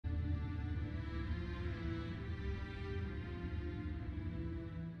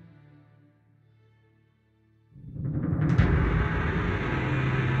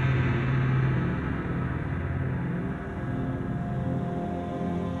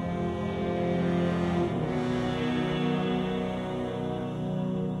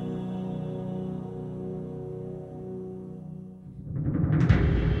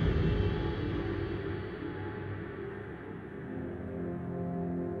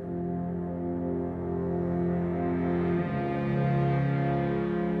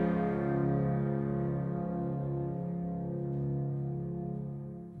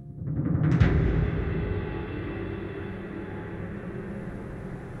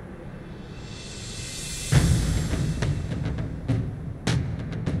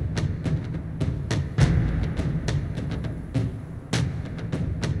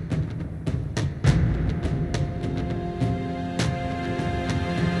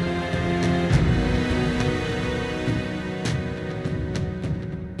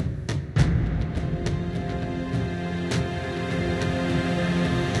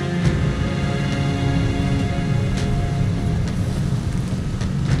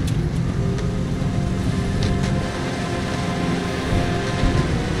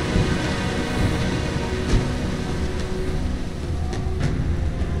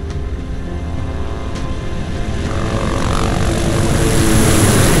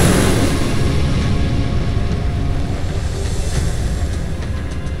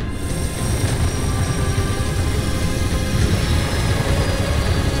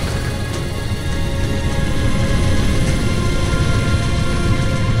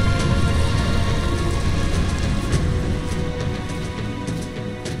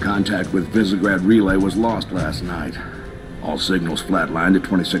Contact with Visegrad Relay was lost last night. All signals flatlined at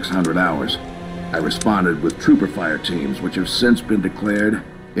 2600 hours. I responded with trooper fire teams, which have since been declared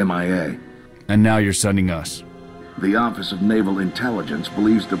MIA. And now you're sending us. The Office of Naval Intelligence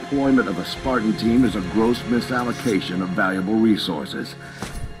believes deployment of a Spartan team is a gross misallocation of valuable resources.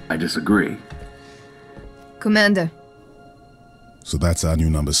 I disagree. Commander. So that's our new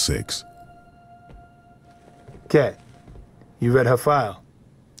number 6. Kat, you read her file?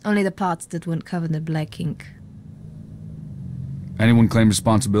 Only the parts that weren't covered in black ink. Anyone claim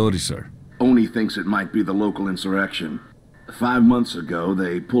responsibility, sir? Oni thinks it might be the local insurrection. 5 months ago,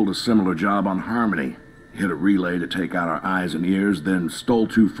 they pulled a similar job on Harmony. Hit a relay to take out our eyes and ears, then stole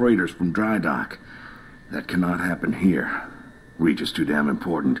 2 freighters from dry dock. That cannot happen here. Reach is too damn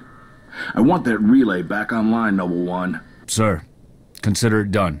important. I want that relay back online, Noble One. Sir, consider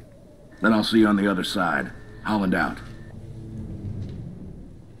it done. Then I'll see you on the other side. Holland out.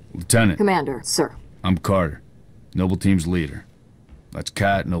 Lieutenant. Commander, sir. I'm Carter, Noble Team's leader. That's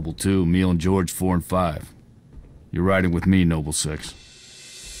Kat, Noble 2, Emil and George 4 and 5. You're riding with me, Noble 6.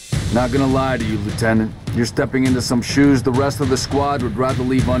 Not gonna lie to you, Lieutenant. You're stepping into some shoes the rest of the squad would rather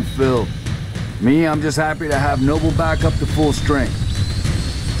leave unfilled. Me, I'm just happy to have Noble back up to full strength.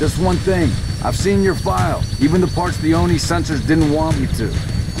 Just one thing, I've seen your file, even the parts the Oni sensors didn't want me to.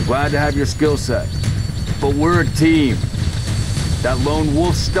 I'm glad to have your skill set. But we're a team. That lone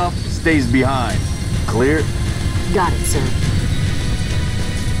wolf stuff stays behind. Clear? Got it, sir.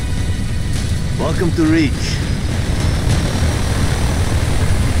 Welcome to Reach.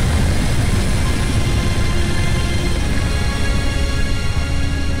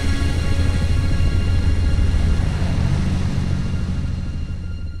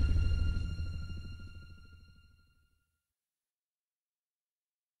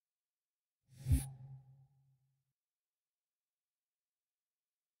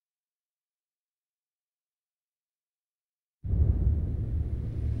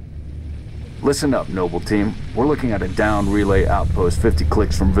 Listen up, Noble Team. We're looking at a downed relay outpost 50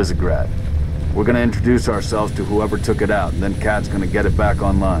 clicks from Visegrad. We're gonna introduce ourselves to whoever took it out, and then Kat's gonna get it back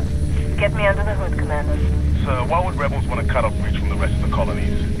online. Get me under the hood, Commander. So why would rebels want to cut off Reach from the rest of the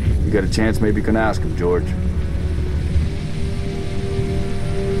colonies? You get a chance, maybe you can ask him, George.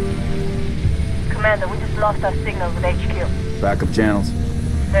 Commander, we just lost our signal with HQ. Backup channels?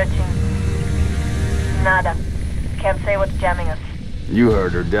 Searching. Nada. Can't say what's jamming us. You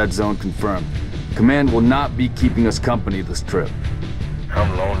heard her. Dead zone confirmed. Command will not be keeping us company this trip.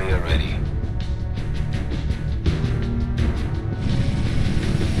 I'm lonely already.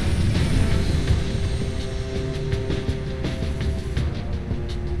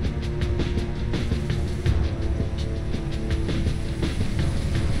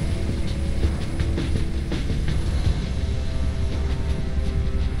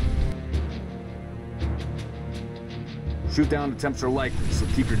 Shoot down attempts are likely, so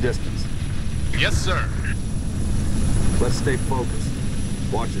keep your distance. Yes, sir. Let's stay focused.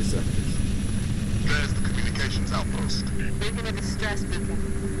 Watch your sectors. There's the communications outpost. Leaving a distress beacon.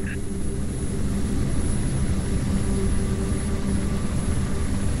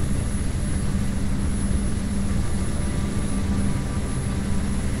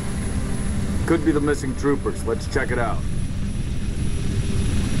 Could be the missing troopers. Let's check it out.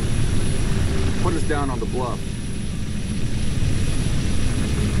 Put us down on the bluff.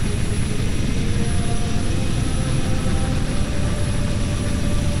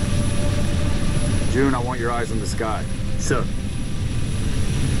 June, I want your eyes on the sky. Sir.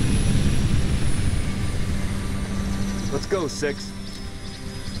 Let's go, 6.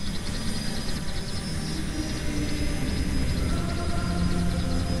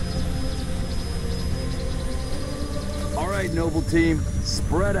 All right, Noble Team,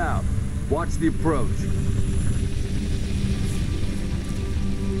 spread out. Watch the approach.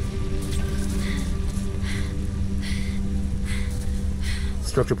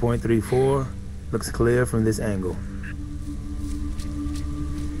 Structure point 34. Looks clear from this angle.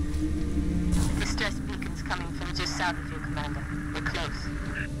 Distress beacon's coming from just south of you, Commander. We're close.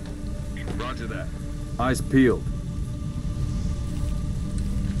 Roger that. Eyes peeled.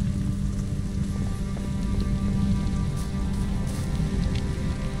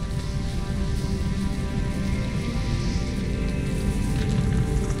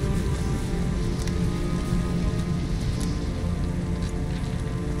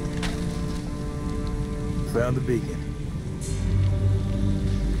 Found the beacon.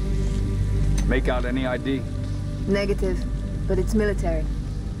 Make out any ID? Negative, but it's military.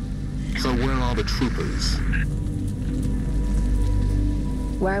 So where are the troopers?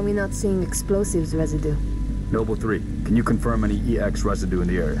 Why are we not seeing explosives residue? Noble 3, can you confirm any EX residue in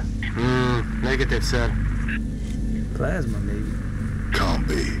the area? Negative, sir. Plasma, maybe. Can't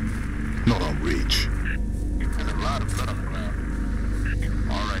be. Not on reach. There's a lot of blood on the ground.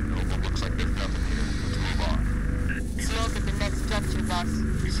 All right, Noble. Looks like there's nothing here. Let's move on. Smoke at the next structure, boss.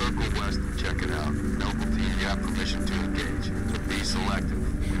 Circle west and check it out. Noble team, you have permission to engage. But be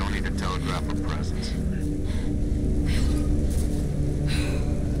selective. We don't need to telegraph our presence.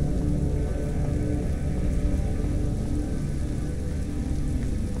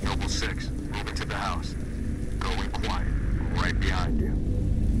 Noble 6, moving to the house. Going quiet. Right behind you.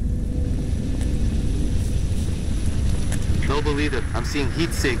 Noble leader, I'm seeing heat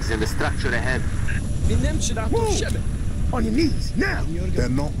sigs in the structure ahead. On your knees, now! They're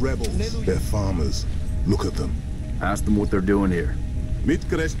not rebels. They're farmers. Look at them. Ask them what they're doing here.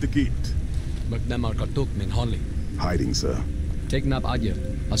 Mitgerestekit. Hiding, sir.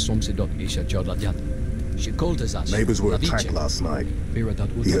 Neighbors were attacked last night.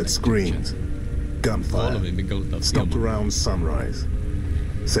 He heard screams. Gunfire. Stopped around sunrise.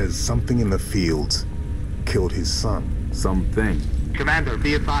 Says something in the fields killed his son. Something. Commander,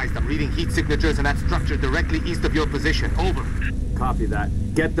 be advised, I'm reading heat signatures in that structure directly east of your position. Over. Copy that.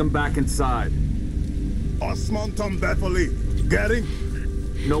 Get them back inside. Osman Tom Bethely. Getting?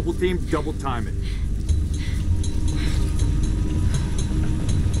 Noble team, double time it.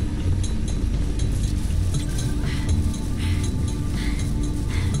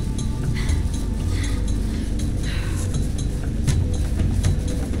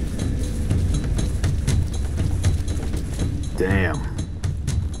 Damn.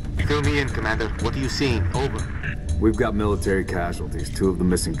 Fill me in, Commander. What are you seeing? Over. We've got military casualties, 2 of the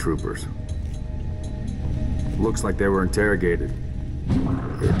missing troopers. Looks like they were interrogated.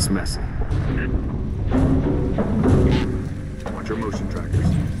 It's messy. Watch your motion trackers.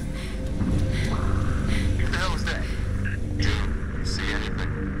 Who the hell was that? June, you see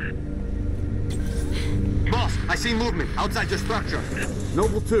anything? Boss, I see movement outside your structure.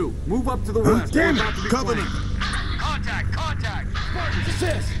 Noble 2, move up to the west. Damn We're it! about to be Covenant! flanked. Contact! Contact! Spartans,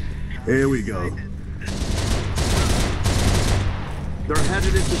 assist! Here we go. They're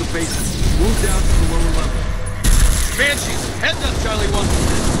headed into the basement. Move down to the lower level. Banshees, heads up, Charlie 1.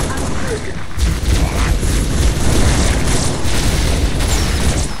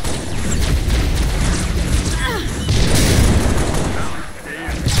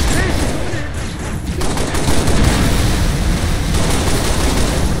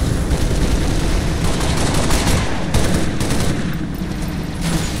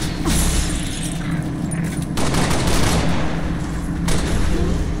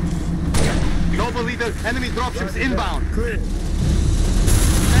 Noble leader, enemy dropships inbound. Clear.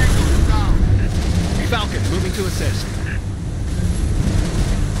 Tango down. Falcon, moving to assist.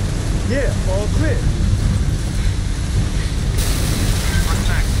 Yeah, all clear. What's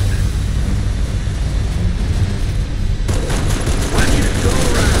next?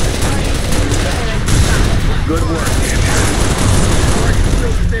 Good work.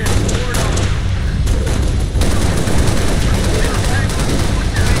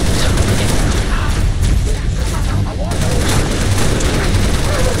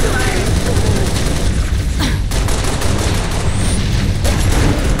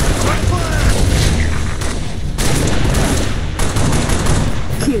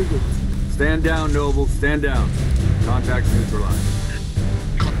 Stand down, Noble. Stand down. Contacts neutralized.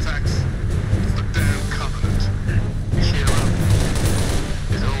 Contacts. It's the damn Covenant. Cheer up.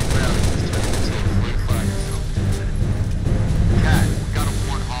 His own valley is turning into a free fire zone. Cat, we got a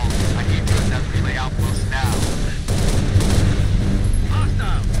warn hall. I need you at that relay outpost now.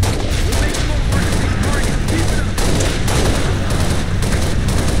 Hostile. We'll make more work of these targets. Keep it up.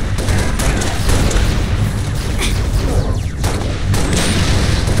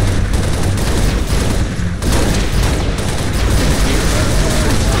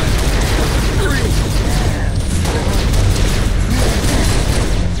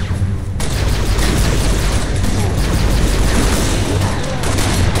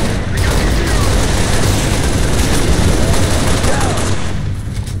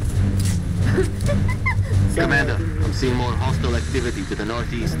 Commander, I'm seeing more hostile activity to the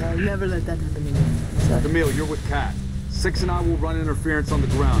northeast. I'll never let that happen again. Camille, you're with Cat. 6 and I will run interference on the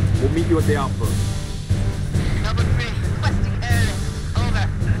ground. We'll meet you at the outpost. Number 3, requesting airlift. Over.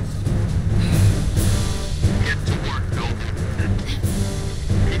 Get to work, Noble.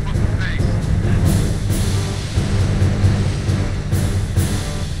 Keep up the pace.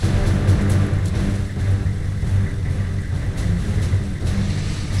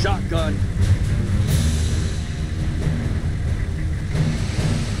 Shotgun.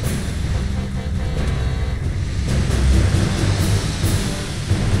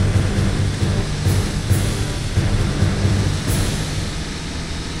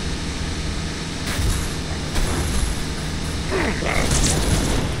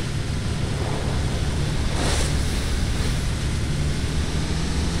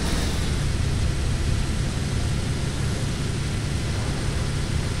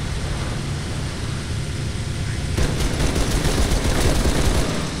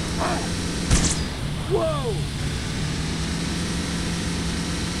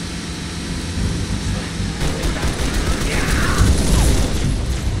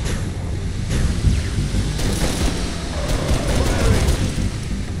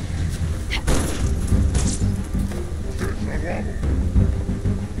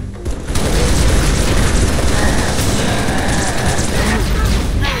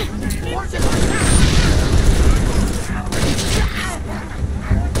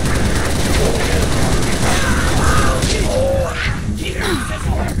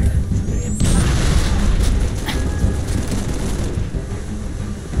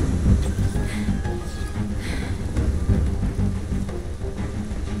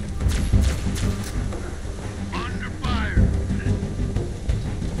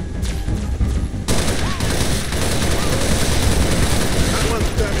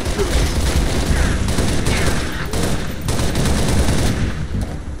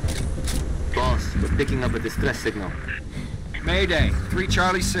 picking up a distress signal. Mayday, 3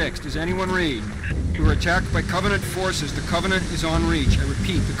 Charlie 6. Does anyone read? We were attacked by Covenant forces. The Covenant is en reach. I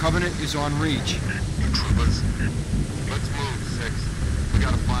repeat, the Covenant is en reach. Troopers, let's move, 6. We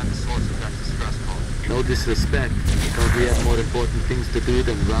gotta find the source of that distress call. No disrespect. Don't we have more important things to do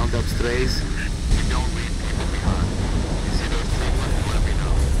than round up strays? We don't leave people behind. You see those troopers? Let me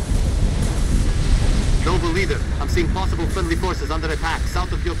know. Noble leader, I'm seeing possible friendly forces under attack,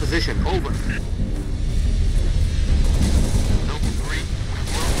 south of your position. Over. Noble 3,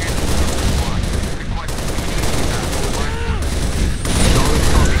 we've located the squad. Request immediate attack. Solid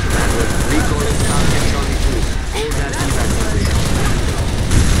copy, Commander. Recalling target Charlie 2. Hold that evac position.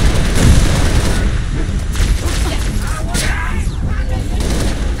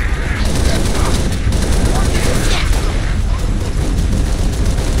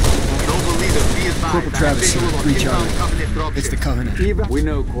 Noble leader, be advised. Corporal Travis, 3 Charlie. It's It's the Covenant. We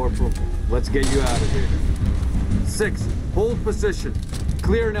know, Corporal. Let's get you out of here. 6, hold position.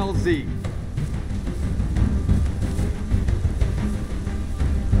 Clear an LZ.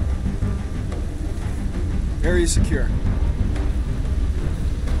 Area secure.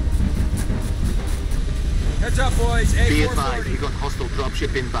 Heads up, boys. Be advised, A440. we got hostile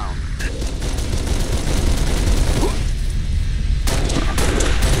dropship inbound.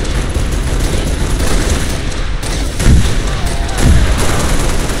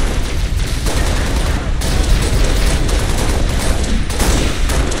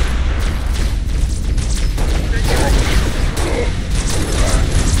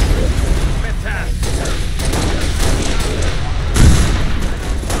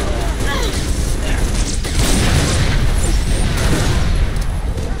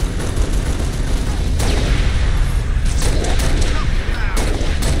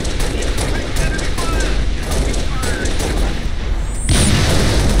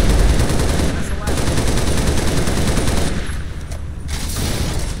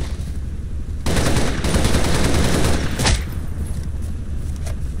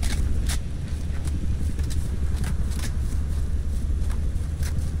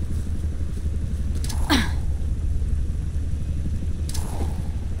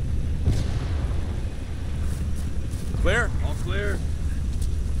 Clear? All clear.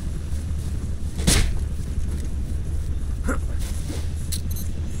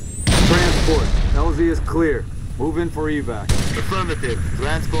 Transport. LZ is clear. Move in for evac. Affirmative.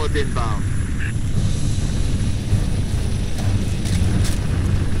 Transport inbound.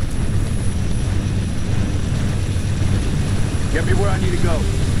 Get me where I need to go.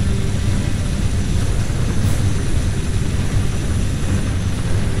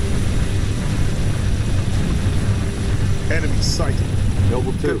 Enemy sighted.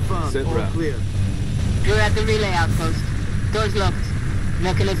 Noble 2, Confirmed. sit All rep. clear. You're at the relay outpost. Doors locked.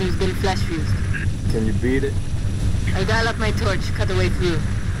 Mechanism's been flash fused. Can you beat it? I'll dial up my torch, cut the way through.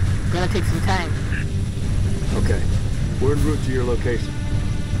 Gonna take some time. Okay. We're en route to your location.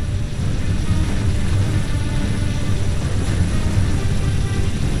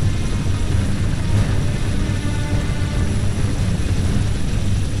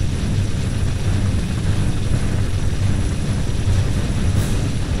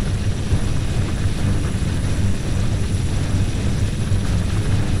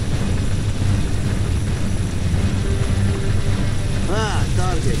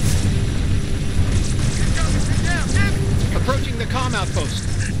 Target. Approaching the comm outpost.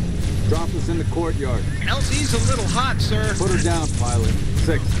 Drop us in the courtyard. LZ's a little hot, sir. Put her down, pilot.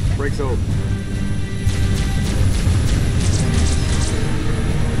 6, breaks over.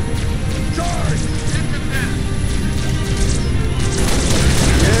 Charge!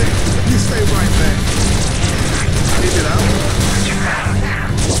 Yeah, you stay right back. Keep it out.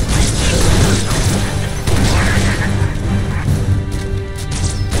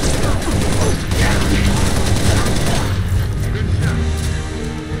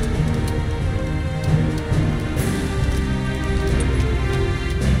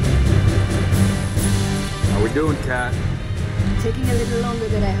 How we doing, Cat? Taking a little longer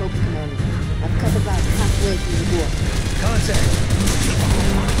than I hoped, Commander. I've cut about halfway through the door. Contact.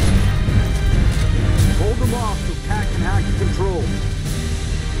 Hold them off so Cat can hack the control.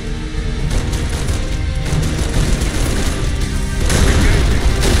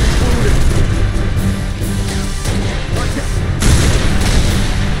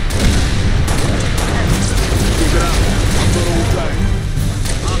 Keep it out. I'm going to retire.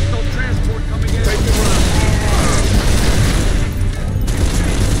 Hostile transport coming in. Take the run.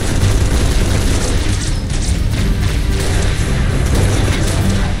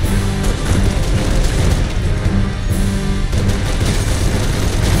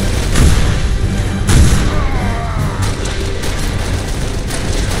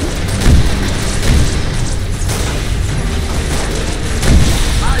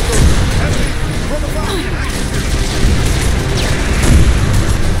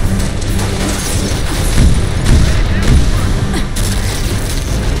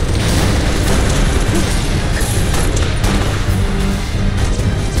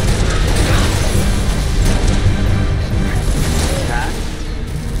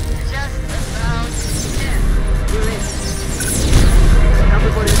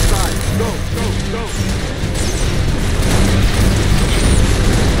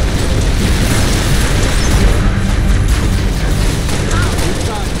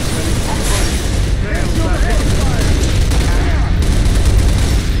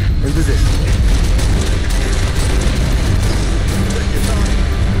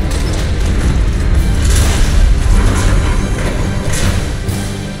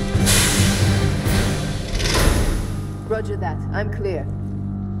 Roger that. I'm clear.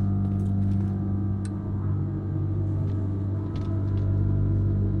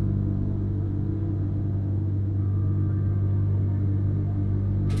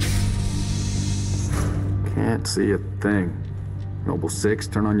 Can't see a thing. Noble 6,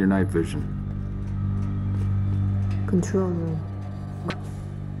 turn on your night vision. Control room.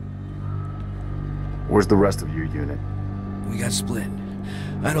 Where's the rest of your unit? We got split.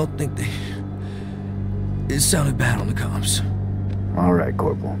 I don't think they... It sounded bad on the comms. All right,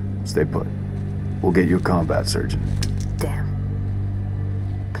 Corporal. Stay put. We'll get you a combat surgeon. Damn.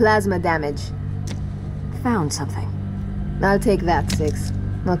 Plasma damage. Found something. I'll take that, 6.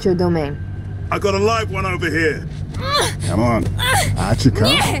 Not your domain. I got a live one over here. Come on. Archie, come.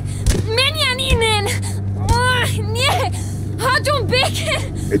 Nie! Menianinen! Nie! Chodź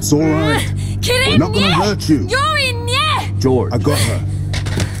biegnie! It's all right. We're not gonna hurt you. Joey, nie! George. I got her.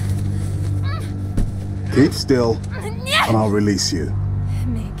 Keep still, Nie! and I'll release you.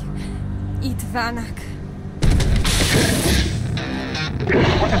 Meg. Itvanak.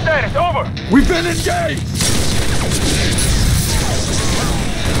 What's the status? Over! We've been engaged!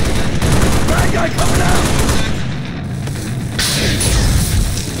 Bad guy coming out!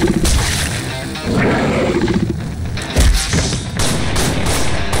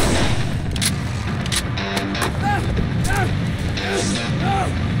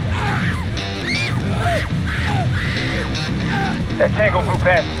 That Tango group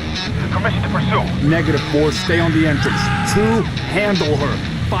has permission to pursue. -4, stay on the entrance. 2, handle her.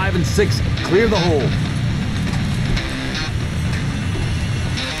 5 and 6, clear the hole.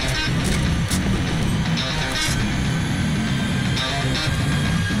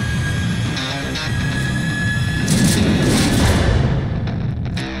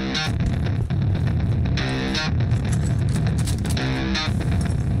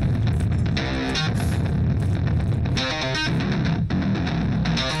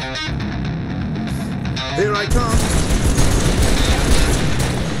 Here I come.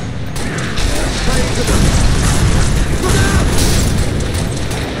 Look out!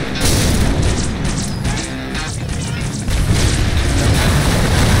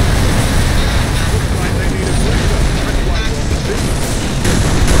 Looks like they need a booster. That's why we're on the scene.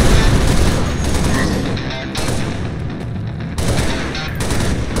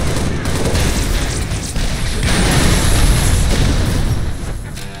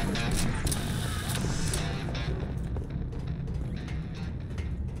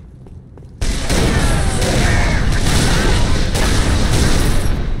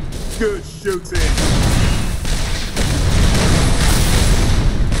 Good shooting.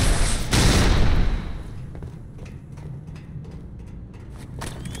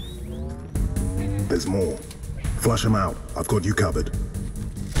 There's more. Flush them out. I've got you covered.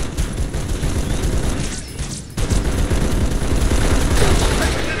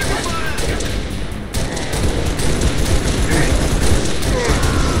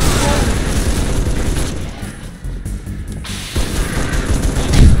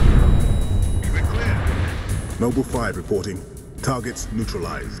 Noble 5 reporting. Targets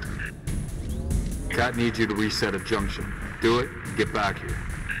neutralized. Cat needs you to reset a junction. Do it, get back here.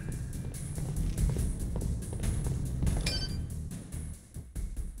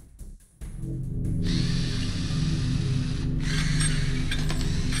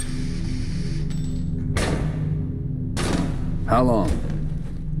 How long?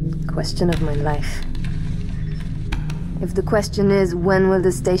 Question of my life. If the question is, when will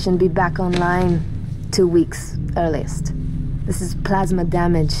the station be back online? 2 weeks, earliest. This is plasma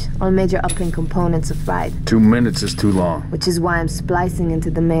damage. All major uplink components are fried. 2 minutes is too long. Which is why I'm splicing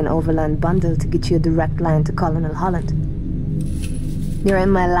into the main overland bundle to get you a direct line to Colonel Holland. You're in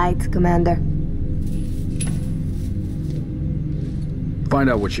my light, Commander. Find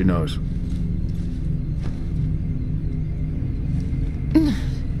out what she knows.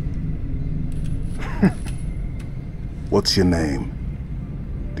 What's your name?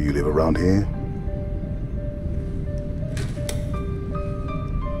 Do you live around here?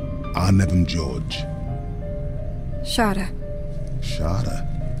 Arnevim George. Shara. Shara.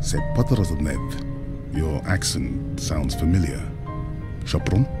 C'est pas Nev. Your accent sounds familiar.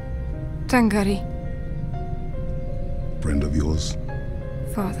 Shopron? Tangari. Friend of yours?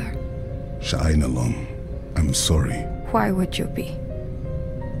 Father. Sha'ainalong. I'm sorry. Why would you be?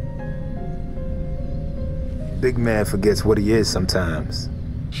 Big man forgets what he is sometimes.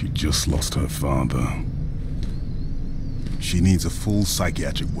 She just lost her father. She needs a full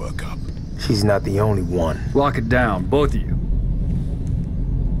psychiatric workup. She's not the only one. Lock it down, both of you.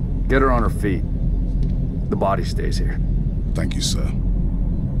 Get her on her feet. The body stays here. Thank you, sir.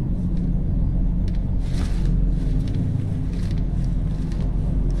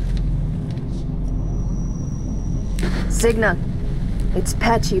 Signal. It's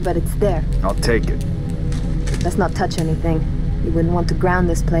patchy, but it's there. I'll take it. Let's not touch anything. You wouldn't want to ground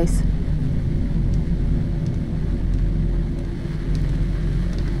this place.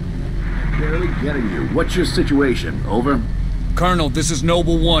 Barely getting you. What's your situation? Over? Colonel, this is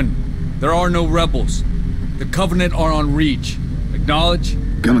Noble 1. There are no rebels. The Covenant are on Reach. Acknowledge?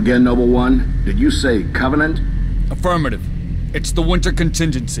 Come again, Noble 1? Did you say Covenant? Affirmative. It's the winter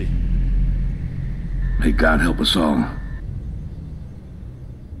contingency. May God help us all.